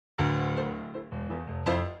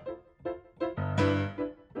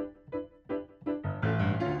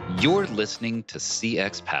You're listening to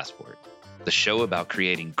CX Passport, the show about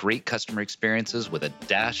creating great customer experiences with a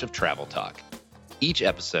dash of travel talk. Each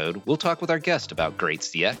episode, we'll talk with our guest about great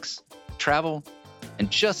CX, travel,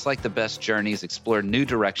 and just like the best journeys, explore new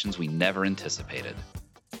directions we never anticipated.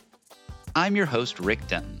 I'm your host, Rick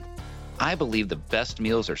Denton. I believe the best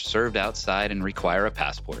meals are served outside and require a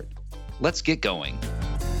passport. Let's get going.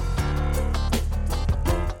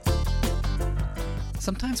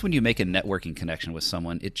 Sometimes when you make a networking connection with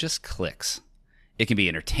someone, it just clicks. It can be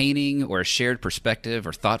entertaining or a shared perspective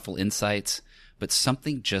or thoughtful insights, but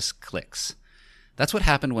something just clicks. That's what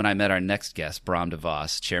happened when I met our next guest, Bram de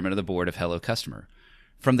Vos, chairman of the board of Hello Customer.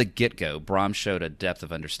 From the get-go, Bram showed a depth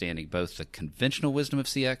of understanding both the conventional wisdom of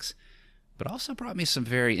CX, but also brought me some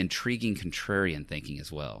very intriguing contrarian thinking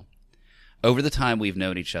as well. Over the time we've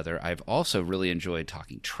known each other, I've also really enjoyed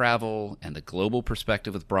talking travel and the global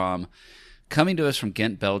perspective with Bram. Coming to us from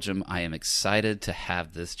Ghent, Belgium, I am excited to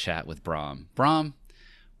have this chat with Bram. Bram,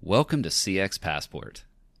 welcome to CX Passport.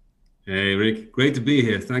 Hey, Rick. Great to be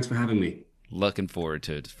here. Thanks for having me. Looking forward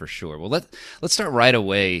to it for sure. Well, let's start right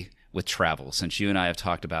away with travel, since you and I have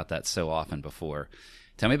talked about that so often before.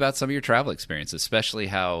 Tell me about some of your travel experiences, especially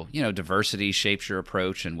how, diversity shapes your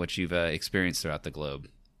approach and what you've experienced throughout the globe.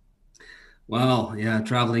 Well, yeah,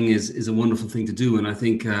 traveling is a wonderful thing to do, and I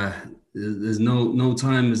think there's no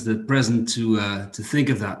time as the present to think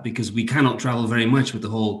of that, because we cannot travel very much with the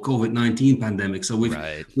whole COVID-19 pandemic. So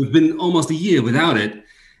we've been almost a year without it,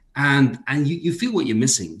 and you feel what you're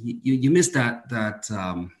missing. You miss that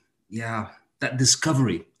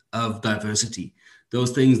discovery of diversity,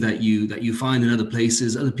 those things that you find in other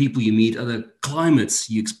places, other people you meet, other climates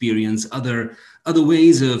you experience, other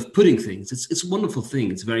ways of putting things. It's a wonderful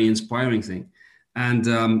thing. It's a very inspiring thing. And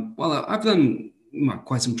I've done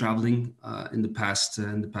quite some traveling in the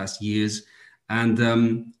past years. And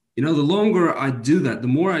the longer I do that, the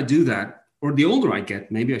more I do that, or the older I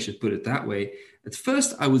get, maybe I should put it that way. At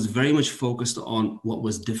first, I was very much focused on what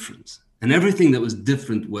was different. And everything that was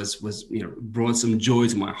different was brought some joy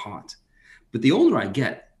to my heart. But the older I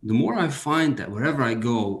get, the more I find that wherever I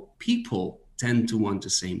go, people tend to want the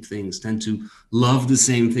same things, tend to love the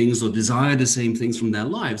same things or desire the same things from their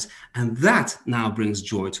lives. And that now brings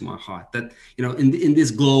joy to my heart. That, in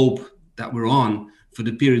this globe that we're on, for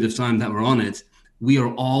the period of time that we're on it, we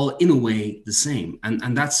are all in a way the same.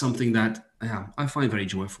 And that's something that I find very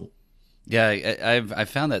joyful. Yeah, I've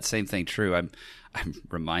found that same thing true. I'm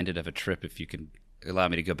reminded of a trip, if you can allow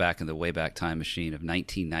me to go back in the Wayback Time Machine, of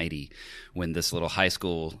 1990, when this little high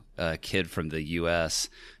school kid from the U.S.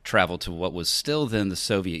 traveled to what was still then the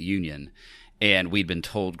Soviet Union. And we'd been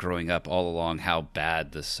told growing up all along how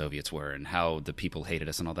bad the Soviets were and how the people hated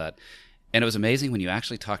us and all that. And it was amazing when you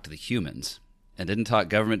actually talked to the humans and didn't talk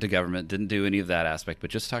government to government, didn't do any of that aspect,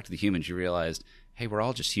 but just talk to the humans. You realized, hey, we're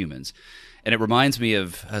all just humans. And it reminds me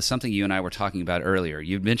of something you and I were talking about earlier.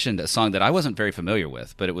 You mentioned a song that I wasn't very familiar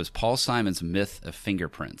with, but it was Paul Simon's Myth of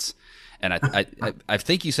Fingerprints. And I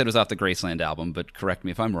think you said it was off the Graceland album, but correct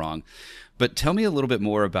me if I'm wrong. But tell me a little bit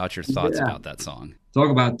more about your thoughts about that song. Talk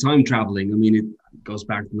about time traveling. I mean, it goes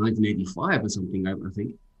back to 1985 or something, I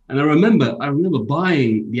think. And I remember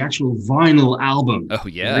buying the actual vinyl album. Oh,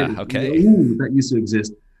 yeah. Okay. That used to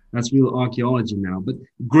exist. That's real archaeology now. But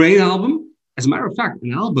great album. As a matter of fact,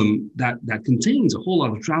 an album that contains a whole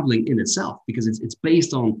lot of traveling in itself, because it's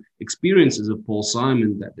based on experiences of Paul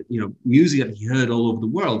Simon, that music that he heard all over the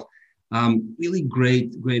world. Really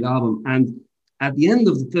great album. And at the end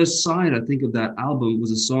of the first side, I think, of that album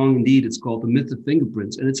was a song. Indeed, it's called The Myth of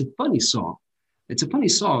Fingerprints, and it's a funny song. It's a funny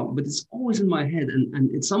song, but it's always in my head,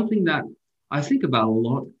 and it's something that I think about a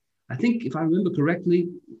lot. I think, if I remember correctly,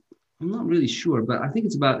 I'm not really sure, but I think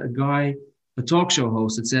it's about a guy, a talk show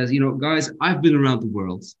host, that says, guys, I've been around the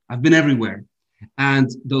world. I've been everywhere. And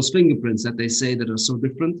those fingerprints that they say that are so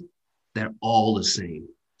different, they're all the same.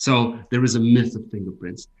 So there is a myth of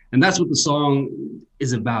fingerprints. And that's what the song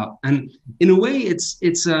is about. And in a way,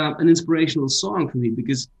 it's an inspirational song for me,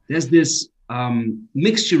 because there's this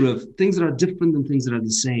mixture of things that are different and things that are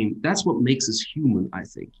the same. That's what makes us human, I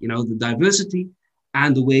think. The diversity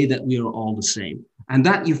and the way that we are all the same. And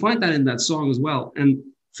that you find that in that song as well. And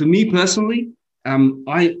for me personally, I'm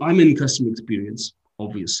in customer experience,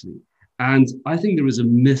 obviously. And I think there is a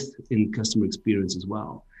myth in customer experience as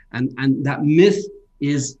well. And that myth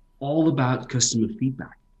is all about customer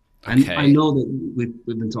feedback. And I know that we've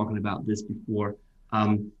been talking about this before.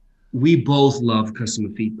 We both love customer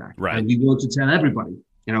feedback. Right. And we want to tell everybody,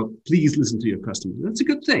 please listen to your customers. That's a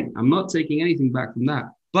good thing. I'm not taking anything back from that.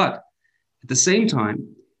 But at the same time,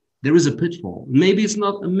 there is a pitfall. Maybe it's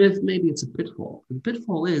not a myth, maybe it's a pitfall. The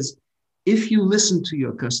pitfall is, if you listen to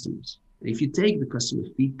your customers, If you take the customer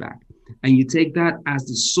feedback and you take that as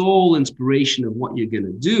the sole inspiration of what you're going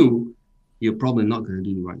to do, you're probably not going to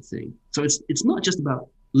do the right thing. So it's not just about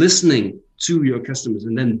listening to your customers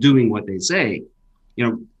and then doing what they say.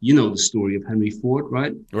 You know the story of Henry Ford,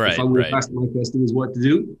 right? Right, If I would right. ask my customers what to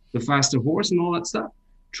do, the faster horse and all that stuff.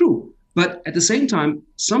 True. But at the same time,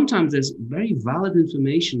 sometimes there's very valid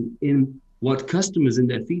information in what customers in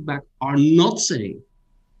their feedback are not saying.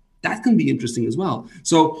 That can be interesting as well.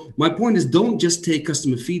 So my point is, don't just take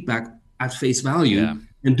customer feedback at face Yeah. value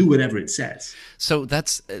and do whatever it says. So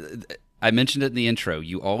that's, I mentioned it in the intro.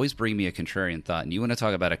 You always bring me a contrarian thought, and you want to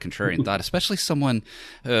talk about a contrarian thought, especially someone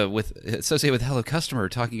associated with Hello Customer,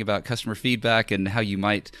 talking about customer feedback and how you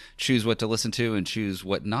might choose what to listen to and choose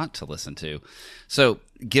what not to listen to. So,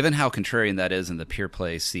 given how contrarian that is in the pure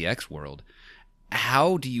play CX world,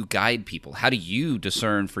 how do you guide people? How do you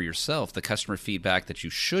discern for yourself the customer feedback that you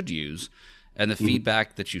should use and the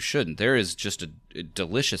feedback that you shouldn't? There is just a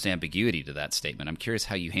delicious ambiguity to that statement. I'm curious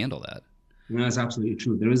how you handle that. No, that's absolutely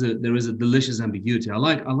true. There is a delicious ambiguity. I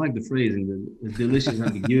like the phrasing, the delicious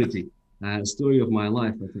ambiguity. Story of my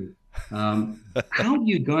life, I think. How do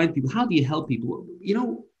you guide people? How do you help people?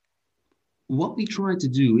 What we try to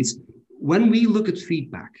do is, when we look at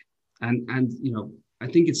feedback, and I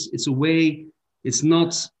think it's a way. It's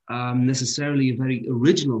not necessarily a very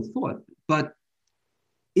original thought, but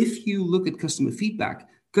if you look at customer feedback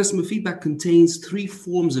contains three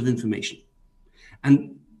forms of information.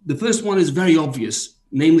 And the first one is very obvious,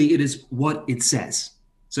 namely, it is what it says.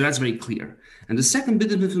 So that's very clear. And the second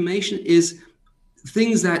bit of information is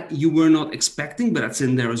things that you were not expecting, but that's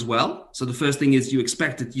in there as well. So the first thing is you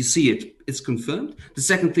expect it, you see it, it's confirmed. The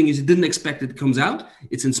second thing is you didn't expect it comes out,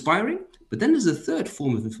 it's inspiring. But then there's a third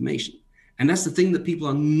form of information. And that's the thing that people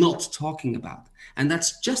are not talking about. And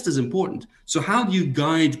that's just as important. So how do you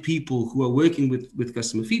guide people who are working with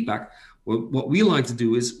customer feedback? Well, what we like to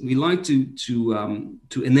do is we like to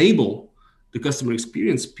enable the customer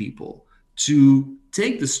experience people to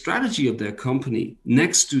take the strategy of their company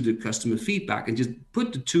next to the customer feedback and just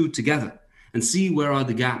put the two together and see where are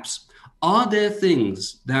the gaps. Are there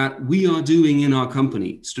things that we are doing in our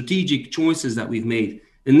company, strategic choices that we've made,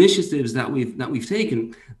 initiatives that we've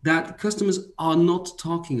taken that customers are not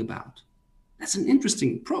talking about? That's an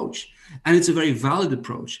interesting approach, and it's a very valid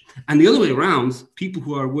approach. And the other way around, people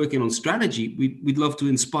who are working on strategy, we'd love to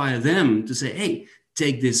inspire them to say, hey,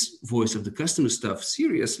 take this voice of the customer stuff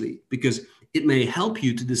seriously, because it may help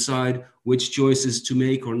you to decide which choices to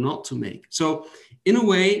make or not to make. So in a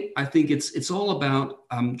way, I think it's all about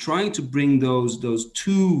trying to bring those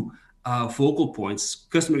two focal points,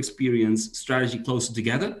 customer experience, strategy, closer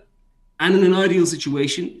together. And in an ideal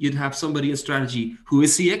situation, you'd have somebody in strategy who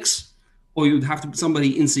is CX, or you'd have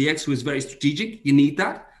somebody in CX who is very strategic. You need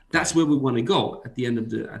that. That's where we want to go at the end of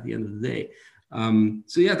the day.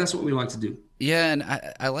 So yeah, that's what we like to do. Yeah, and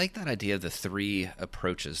I like that idea of the three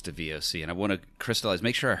approaches to VOC, and I want to crystallize,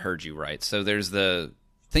 make sure I heard you right. So there's the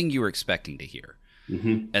thing you were expecting to hear,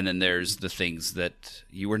 and then there's the things that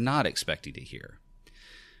you were not expecting to hear.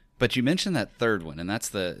 But you mentioned that third one, and that's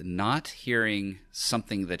the not hearing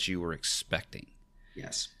something that you were expecting.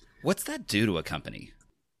 Yes. What's that do to a company?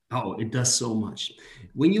 Oh, it does so much.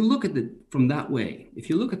 When you look at it from that way, if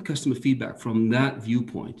you look at customer feedback from that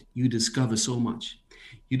viewpoint, you discover so much.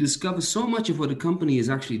 You discover so much of what a company is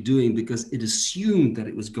actually doing because it assumed that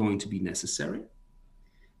it was going to be necessary.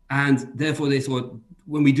 And therefore they thought,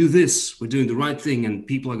 when we do this, we're doing the right thing and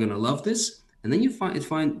people are going to love this. And then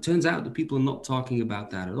it turns out that people are not talking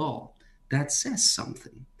about that at all. That says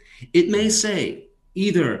something. It may say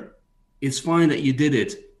either it's fine that you did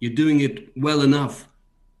it, you're doing it well enough,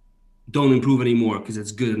 don't improve anymore because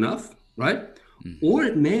it's good enough, right? Or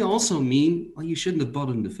it may also mean, well, you shouldn't have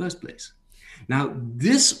bothered in the first place. Now,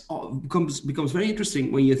 this becomes very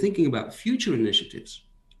interesting when you're thinking about future initiatives.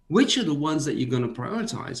 Which are the ones that you're going to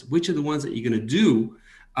prioritize? Which are the ones that you're going to do?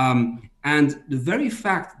 And the very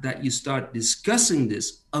fact that you start discussing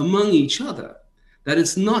this among each other, that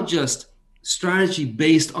it's not just strategy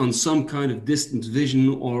based on some kind of distant vision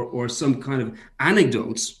or some kind of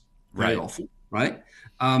anecdotes very often, right?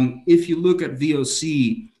 If you look at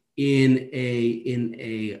VOC in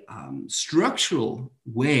a structural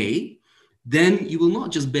way, then you will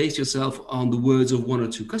not just base yourself on the words of one or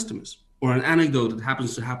two customers or an anecdote that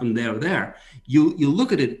happens to happen there or there. You'll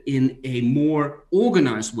look at it in a more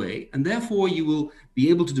organized way, and therefore you will be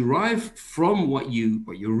able to derive from what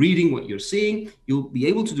you're reading, what you're seeing. You'll be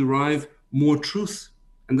able to derive more truth,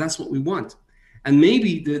 and that's what we want. And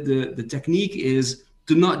maybe the technique is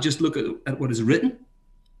to not just look at what is written,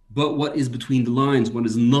 but what is between the lines, what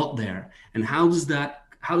is not there, and how does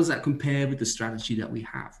that compare with the strategy that we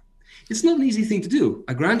have? It's not an easy thing to do,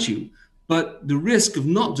 I grant you, but the risk of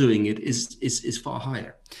not doing it is far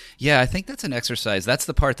higher. Yeah, I think that's an exercise. That's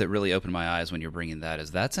the part that really opened my eyes when you're bringing that.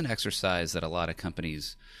 Is that's an exercise that a lot of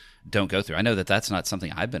companies don't go through. I know that that's not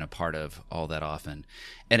something I've been a part of all that often.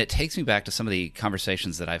 And it takes me back to some of the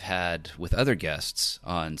conversations that I've had with other guests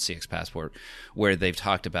on CX Passport, where they've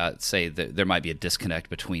talked about, say, that there might be a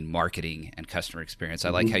disconnect between marketing and customer experience.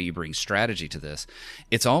 I like how you bring strategy to this.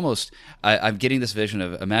 It's almost, I'm getting this vision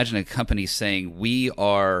of, imagine a company saying, we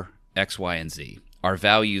are X, Y, and Z. Our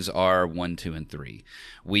values are 1, 2, and 3.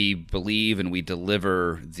 We believe and we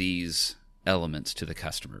deliver these elements to the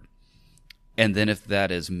customer. And then if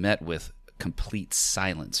that is met with complete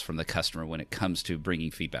silence from the customer when it comes to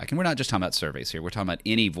bringing feedback, and we're not just talking about surveys here, we're talking about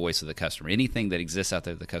any voice of the customer, anything that exists out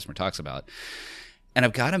there that the customer talks about. And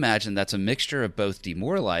I've got to imagine that's a mixture of both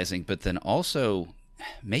demoralizing, but then also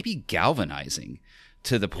maybe galvanizing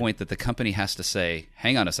to the point that the company has to say,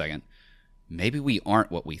 hang on a second, maybe we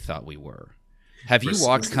aren't what we thought we were. Have you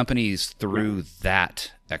walked companies through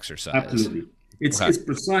that exercise? Absolutely. It's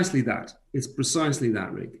precisely that. It's precisely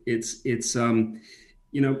that, Rick. It's you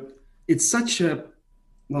know, it's such a,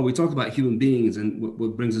 well, we talked about human beings and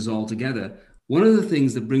what brings us all together. One of the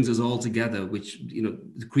things that brings us all together, which, you know,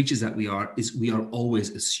 the creatures that we are, is we are always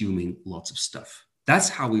assuming lots of stuff. That's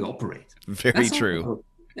how we operate. Very true.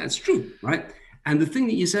 That's true, right? And the thing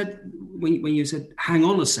that you said when you said, hang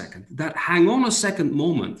on a second, that hang on a second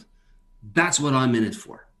moment, that's what I'm in it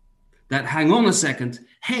for. That hang on a second,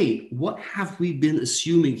 hey, what have we been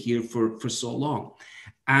assuming here for so long?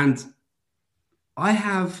 And I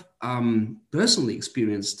have personally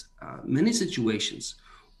experienced many situations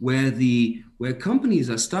where companies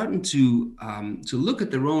are starting to look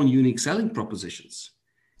at their own unique selling propositions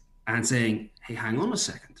and saying, hey, hang on a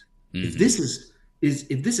second. Mm-hmm.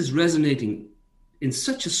 If this is resonating in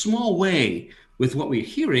such a small way with what we're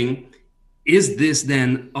hearing, is this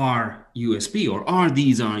then our USP, or are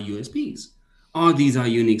these our USPs? Are these our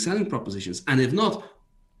unique selling propositions? And if not,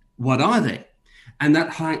 what are they? And that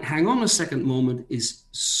hang on a second moment is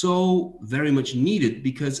so very much needed,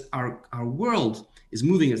 because our world is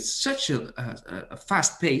moving at such a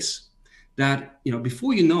fast pace that, you know,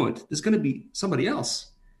 before you know it, there's going to be somebody else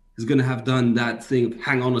who's going to have done that thing of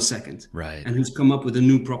hang on a second, right? And who's come up with a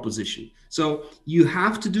new proposition. So you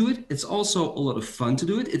have to do it. It's also a lot of fun to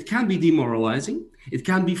do it. It can be demoralizing. It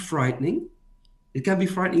can be frightening. It can be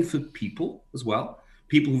frightening for people as well.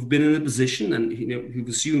 People who've been in a position and, you know, who've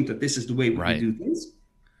assumed that this is the way we do things.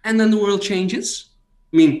 And then the world changes.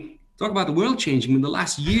 I mean, talk about the world changing in the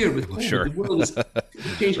last year with COVID. Sure. The world has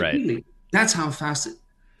changed completely. That's how fast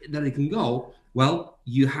that it can go. Well,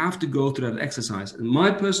 you have to go through that exercise. And my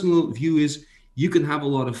personal view is you can have a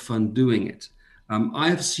lot of fun doing it. I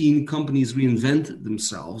have seen companies reinvent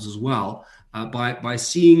themselves as well by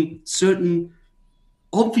seeing certain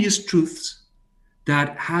obvious truths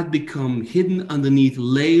that had become hidden underneath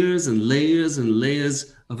layers and layers and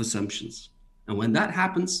layers of assumptions. And when that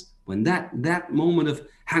happens, when that moment of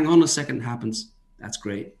hang on a second happens, that's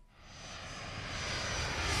great.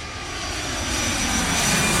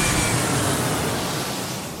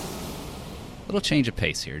 Little change of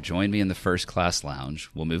pace here. Join me in the first class lounge.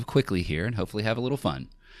 We'll move quickly here and hopefully have a little fun.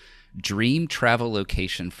 Dream travel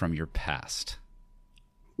location from your past.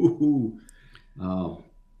 Ooh. Oh,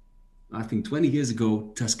 I think 20 years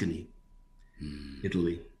ago, Tuscany,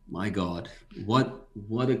 Italy. My God, what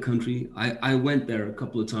a country! I went there a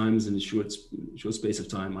couple of times in a short space of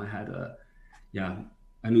time.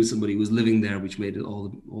 I knew somebody who was living there, which made it all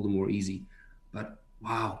the more easy. But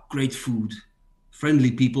wow, great food,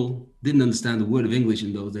 friendly people. Didn't understand a word of English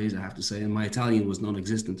in those days, I have to say, and my Italian was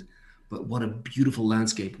non-existent. But what a beautiful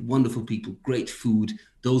landscape, wonderful people, great food,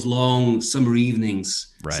 those long summer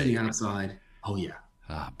evenings, sitting outside. Oh yeah.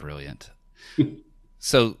 Ah, brilliant.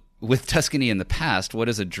 So with Tuscany in the past, what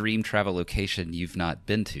is a dream travel location you've not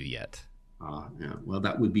been to yet? Yeah. Well,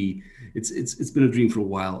 that would be, it's been a dream for a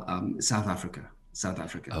while. South Africa.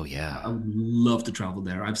 Oh yeah. I would love to travel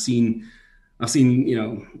there. I've seen, you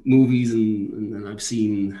know, movies and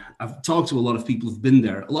I've talked to a lot of people who've been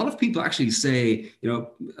there. A lot of people actually say, you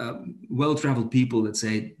know, well-traveled people that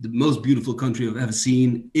say the most beautiful country I've ever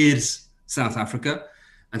seen is South Africa.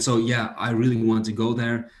 And so, yeah, I really want to go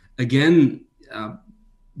there again.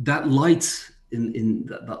 That light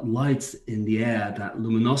that light in the air, that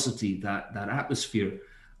luminosity, that atmosphere.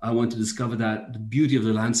 I want to discover that, the beauty of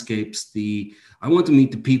the landscapes. I want to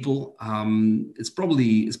meet the people. It's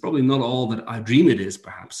probably not all that I dream it is,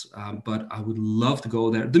 perhaps, but I would love to go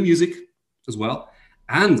there. The music as well,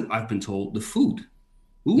 and I've been told the food.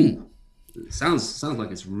 Ooh, it sounds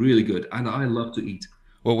like it's really good, and I love to eat.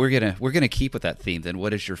 Well, we're gonna keep with that theme then.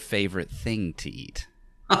 What is your favorite thing to eat?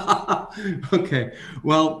 Okay.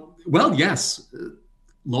 Yes,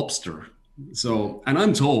 lobster. So, and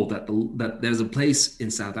I'm told that that there's a place in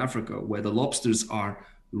South Africa where the lobsters are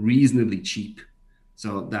reasonably cheap.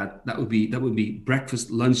 So that would be breakfast,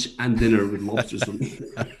 lunch, and dinner with lobsters for me.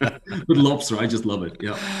 With lobster, I just love it.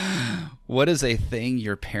 Yeah. What is a thing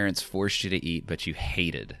your parents forced you to eat but you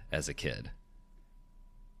hated as a kid?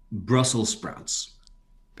 Brussels sprouts.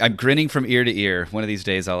 I'm grinning from ear to ear. One of these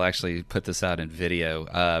days, I'll actually put this out in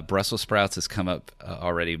video. Brussels sprouts has come up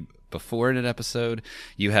already before in an episode.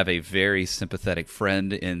 You have a very sympathetic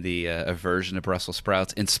friend in the aversion of Brussels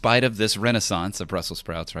sprouts, in spite of this renaissance of Brussels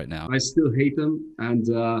sprouts right now. I still hate them, and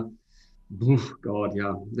God,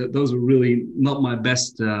 yeah, those are really not my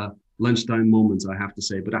best lunchtime moments, I have to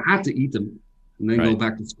say. But I had to eat them, and then go Right.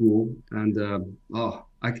 back to school, and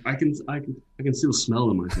I can still smell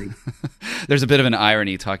them, I think. There's a bit of an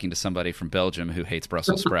irony talking to somebody from Belgium who hates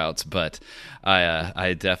Brussels sprouts, but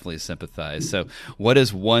I definitely sympathize. So, what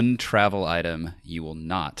is one travel item you will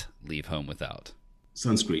not leave home without?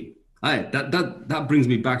 Sunscreen. That brings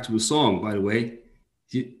me back to a song, by the way.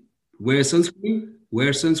 Wear sunscreen.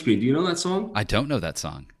 Wear sunscreen. Do you know that song? I don't know that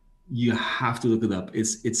song. You have to look it up.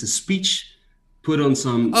 It's a speech put on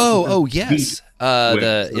some. Oh, beat. yes. It's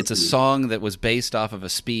a Sunscreen. song that was based off of a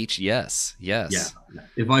speech. Yes, Yeah. yes.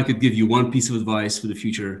 If I could give you one piece of advice for the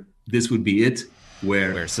future, this would be it.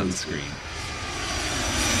 Wear Wear sunscreen. sunscreen.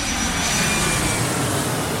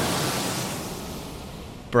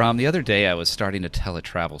 Brahm, the other day I was starting to tell a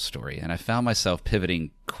travel story, and I found myself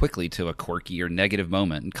pivoting quickly to a quirky or negative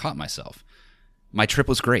moment and caught myself. My trip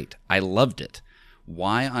was great. I loved it.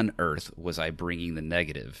 Why on earth was I bringing the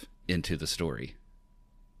negative into the story?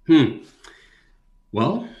 Hmm.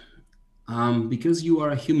 Well, because you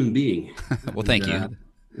are a human being. Well, And thank you.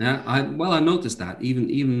 yeah, I noticed that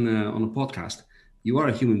even on a podcast, you are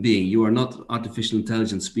a human being. You are not artificial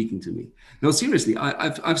intelligence speaking to me. No, seriously,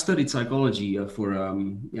 I've studied psychology for a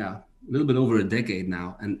little bit over a decade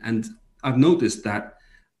now, and I've noticed that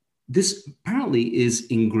this apparently is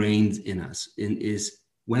ingrained in us. Is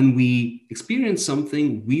when we experience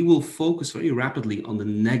something, we will focus very rapidly on the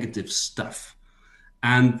negative stuff,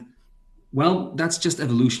 and well, that's just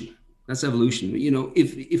evolution. That's evolution.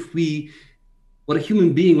 If we what a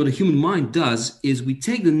human mind does is we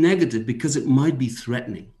take the negative because it might be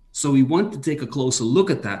threatening. So we want to take a closer look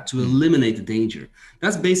at that to eliminate the danger.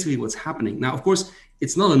 That's basically what's happening. Now, of course,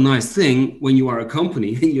 it's not a nice thing when you are a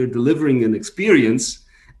company and you're delivering an experience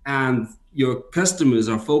and your customers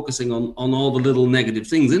are focusing on all the little negative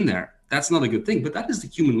things in there. That's not a good thing, but that is the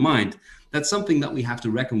human mind. That's something that we have to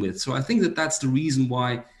reckon with. So I think that that's the reason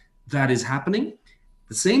why that is happening. At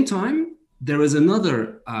the same time, there is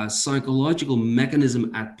another psychological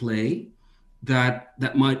mechanism at play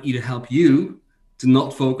that might either help you to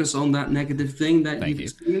not focus on that negative thing that Thank you've you.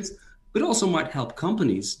 experienced, but also might help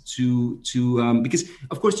companies to because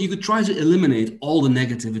of course you could try to eliminate all the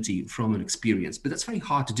negativity from an experience, but that's very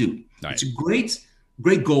hard to do. Right. It's a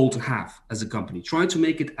great goal to have as a company. Try to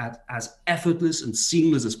make it as effortless and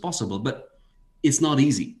seamless as possible, but it's not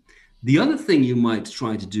easy. The other thing you might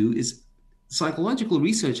try to do is psychological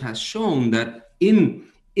research has shown that in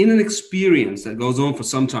an experience that goes on for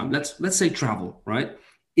some time, let's say travel, right?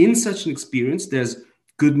 In such an experience, there's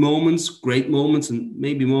good moments, great moments, and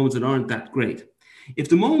maybe moments that aren't that great. If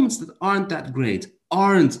the moments that aren't that great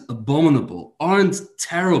aren't abominable, aren't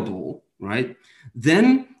terrible, right?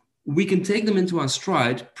 Then we can take them into our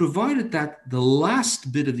stride, provided that the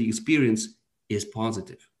last bit of the experience is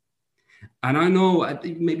positive. And I know, I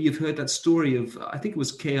think maybe you've heard that story of, I think it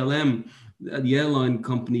was KLM, the airline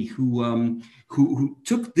company, who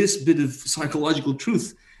took this bit of psychological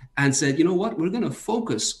truth and said, you know what, we're going to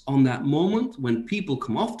focus on that moment when people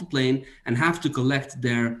come off the plane and have to collect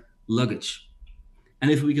their luggage.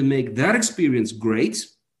 And if we can make that experience great,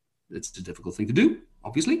 it's a difficult thing to do,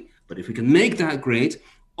 obviously, but if we can make that great,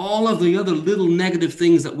 all of the other little negative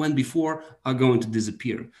things that went before are going to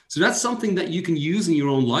disappear. So that's something that you can use in your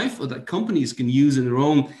own life, or that companies can use in their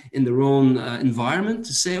own environment,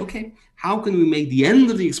 to say, okay, how can we make the end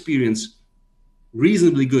of the experience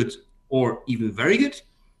reasonably good or even very good?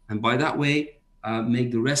 And by that way,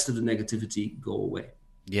 make the rest of the negativity go away.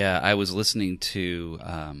 Yeah, I was listening to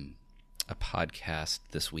a podcast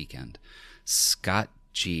this weekend. Scott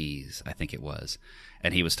G's, I think it was.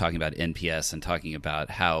 And he was talking about NPS and talking about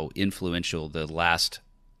how influential the last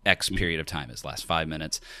X period of time is, last 5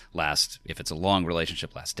 minutes, last, if it's a long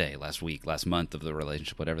relationship, last day, last week, last month of the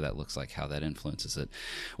relationship, whatever that looks like, how that influences it.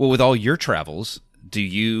 Well, with all your travels, Do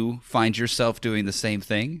you find yourself doing the same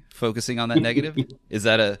thing, focusing on that negative? Is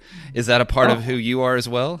that a part of who you are as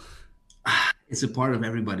well? It's a part of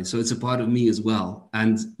everybody. So it's a part of me as well.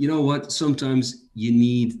 And you know what? Sometimes you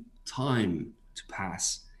need time to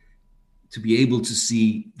pass to be able to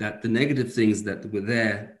see that the negative things that were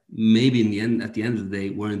there, maybe at the end of the day,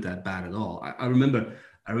 weren't that bad at all. I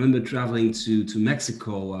remember traveling to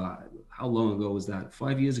Mexico. How long ago was that?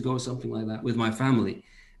 5 years ago or something like that, with my family.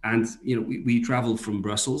 And we traveled from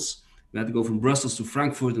Brussels. We had to go from Brussels to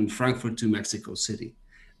Frankfurt and Frankfurt to Mexico City.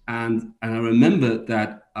 And I remember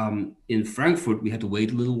that in Frankfurt, we had to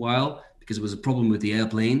wait a little while because there was a problem with the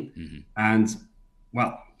airplane. Mm-hmm. And,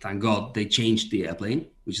 well, thank God they changed the airplane,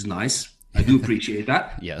 which is nice. I do appreciate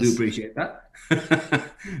that. Yes. I do appreciate that.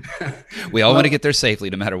 We all want to get there safely,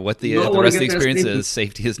 no matter what the rest of the experience is.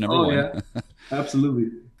 Safety is number one. Yeah, absolutely.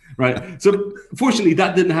 Right. So fortunately,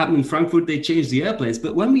 that didn't happen in Frankfurt. They changed the airplanes.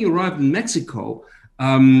 But when we arrived in Mexico,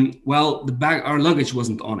 our luggage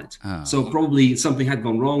wasn't on it. Oh. So probably something had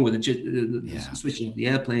gone wrong with the switching of the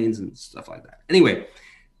airplanes and stuff like that. Anyway,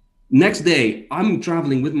 next day, I'm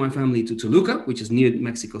traveling with my family to Toluca, which is near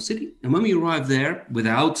Mexico City. And when we arrive there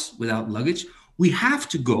without luggage, we have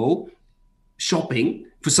to go shopping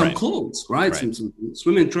for some clothes, right? Some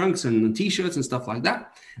swimming trunks and T-shirts and stuff like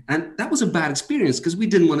that. And that was a bad experience because we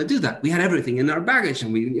didn't want to do that. We had everything in our baggage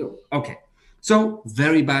and So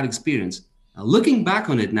very bad experience. Now, looking back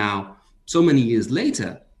on it now, so many years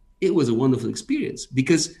later, it was a wonderful experience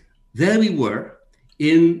because there we were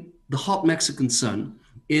in the hot Mexican sun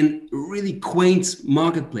in a really quaint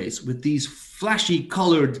marketplace with these flashy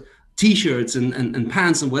colored T-shirts and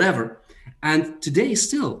pants and whatever. And today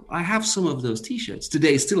still, I have some of those T-shirts.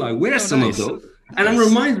 Today still, I wear some of those. And I'm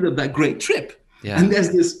reminded of that great trip. Yeah. And there's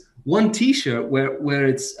this one T-shirt where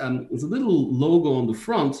it's a little logo on the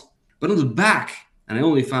front, but on the back, and I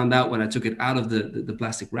only found out when I took it out of the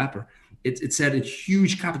plastic wrapper, it said in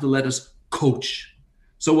huge capital letters, Coach.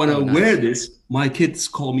 So when I wear this, my kids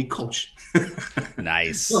call me Coach.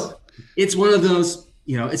 Nice. So it's one of those,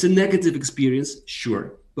 it's a negative experience,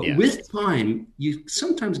 sure. But with time, you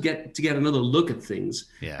sometimes get another look at things.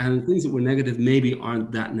 Yeah. And things that were negative maybe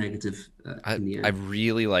aren't that negative in the end. I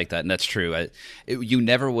really like that. And that's true. You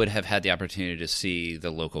never would have had the opportunity to see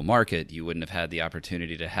the local market. You wouldn't have had the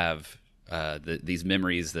opportunity to have these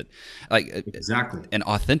memories that exactly an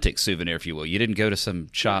authentic souvenir, if you will. You didn't go to some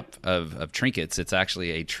shop of trinkets. It's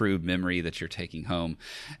actually a true memory that you're taking home,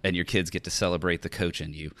 and your kids get to celebrate the Coach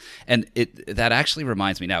in you. And that actually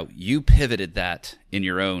reminds me, now you pivoted that in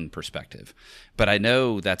your own perspective, but I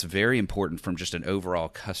know that's very important from just an overall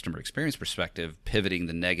customer experience perspective, pivoting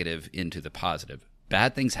the negative into the positive.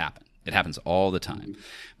 Bad things happen. It happens all the time,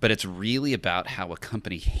 but it's really about how a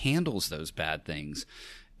company handles those bad things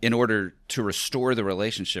in order to restore the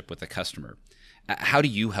relationship with the customer. How do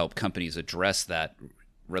you help companies address that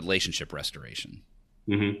relationship restoration?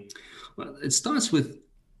 Mm-hmm. Well, it starts with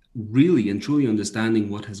really and truly understanding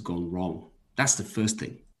what has gone wrong. That's the first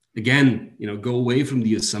thing. Again, go away from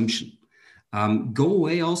the assumption. Go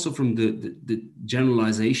away also from the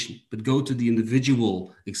generalization, but go to the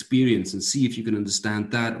individual experience and see if you can understand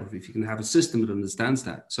that, or if you can have a system that understands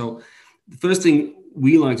that. So the first thing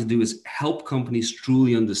we like to do is help companies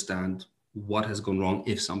truly understand what has gone wrong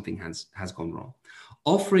if something has gone wrong.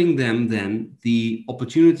 Offering them then the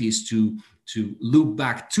opportunities to loop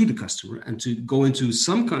back to the customer and to go into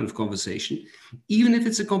some kind of conversation, even if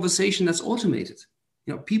it's a conversation that's automated.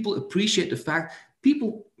 People appreciate the fact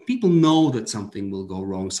people know that something will go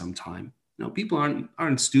wrong sometime. People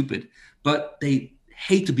aren't stupid, but they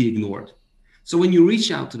hate to be ignored. So when you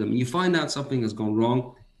reach out to them and you find out something has gone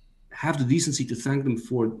wrong, have the decency to thank them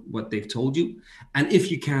for what they've told you. And if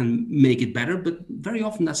you can, make it better, but very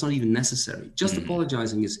often that's not even necessary. Just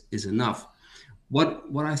apologizing is enough. What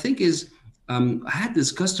I think is, I had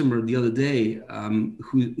this customer the other day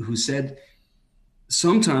who said,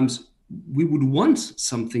 sometimes we would want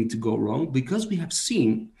something to go wrong because we have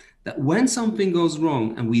seen that when something goes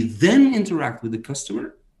wrong and we then interact with the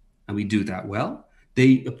customer, and we do that well,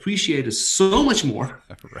 they appreciate us so much more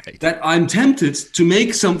that I'm tempted to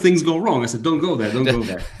make some things go wrong. I said, don't go there, don't go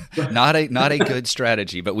there. Not a good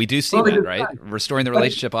strategy, but we do see that, right? Restoring the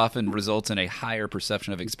relationship often results in a higher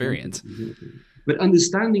perception of experience. But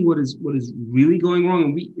understanding what is really going wrong,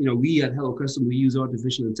 and we at Hello Custom, we use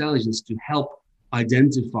artificial intelligence to help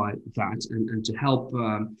identify that and to help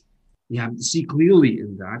see clearly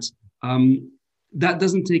in that. That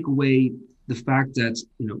doesn't take away the fact that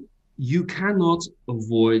you cannot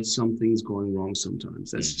avoid some things going wrong sometimes.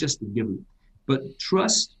 That's just a given. But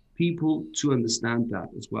trust people to understand that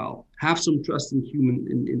as well. Have some trust in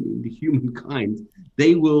the humankind.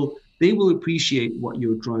 They will they will appreciate what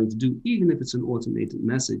you're trying to do, even if it's an automated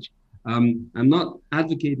message. I'm not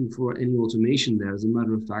advocating for any automation there. As a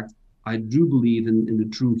matter of fact, I do believe in the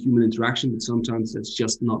true human interaction, but sometimes that's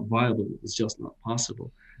just not viable. It's just not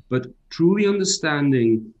possible. But truly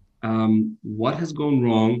understanding what has gone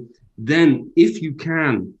wrong, then if you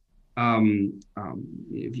can,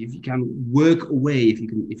 if you can work away, if you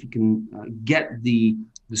can get the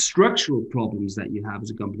structural problems that you have as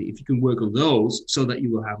a company, if you can work on those so that you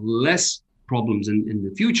will have less problems in the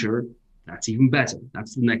future, that's even better.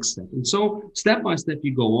 That's the next step. And so step by step,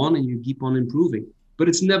 you go on and you keep on improving. But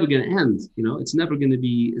it's never going to end. It's never going to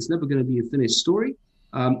be a finished story.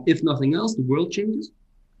 If nothing else, the world changes,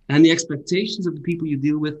 and the expectations of the people you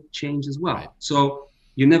deal with change as well. Right. So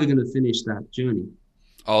you're never going to finish that journey.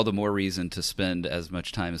 All the more reason to spend as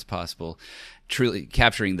much time as possible truly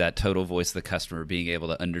capturing that total voice of the customer, being able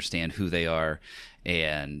to understand who they are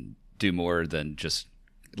and do more than just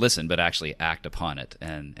listen, but actually act upon it.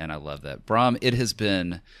 And I love that. Bram, it has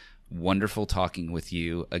been wonderful talking with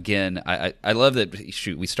you. Again, I love that,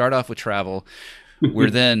 we start off with travel.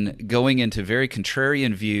 We're then going into very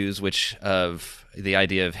contrarian views, which of the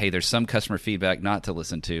idea of, hey, there's some customer feedback not to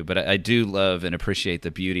listen to. But I do love and appreciate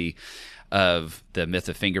the beauty of the myth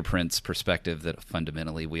of fingerprints perspective, that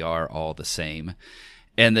fundamentally we are all the same.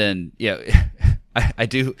 And then, I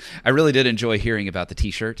really did enjoy hearing about the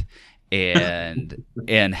T-shirt and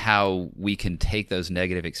how we can take those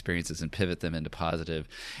negative experiences and pivot them into positive.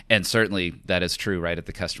 And certainly that is true right at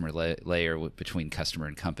the customer layer between customer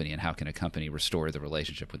and company, and how can a company restore the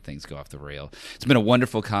relationship when things go off the rail. It's been a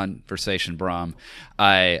wonderful conversation, Bram.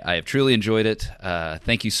 I have truly enjoyed it.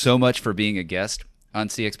 Thank you so much for being a guest on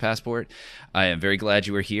CX Passport. I am very glad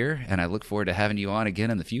you were here, and I look forward to having you on again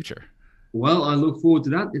in the future. Well, I look forward to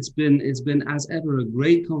that. It's been as ever a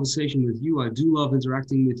great conversation with you. I do love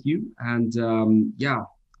interacting with you, and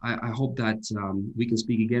I hope that we can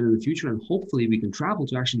speak again in the future, and hopefully we can travel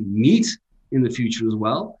to actually meet in the future as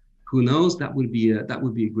well. Who knows? That would be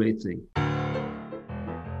a great thing.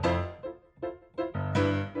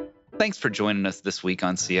 Thanks for joining us this week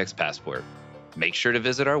on CX Passport. Make sure to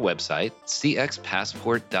visit our website,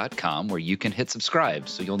 cxpassport.com, where you can hit subscribe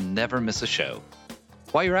so you'll never miss a show.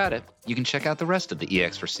 While you're at it, you can check out the rest of the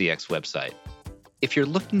EX for CX website. If you're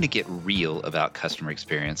looking to get real about customer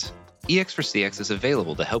experience, EX for CX is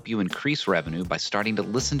available to help you increase revenue by starting to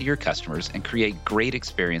listen to your customers and create great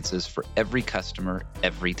experiences for every customer,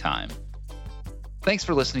 every time. Thanks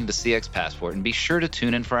for listening to CX Passport, and be sure to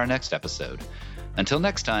tune in for our next episode. Until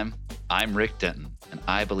next time, I'm Rick Denton, and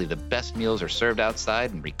I believe the best meals are served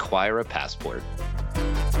outside and require a passport.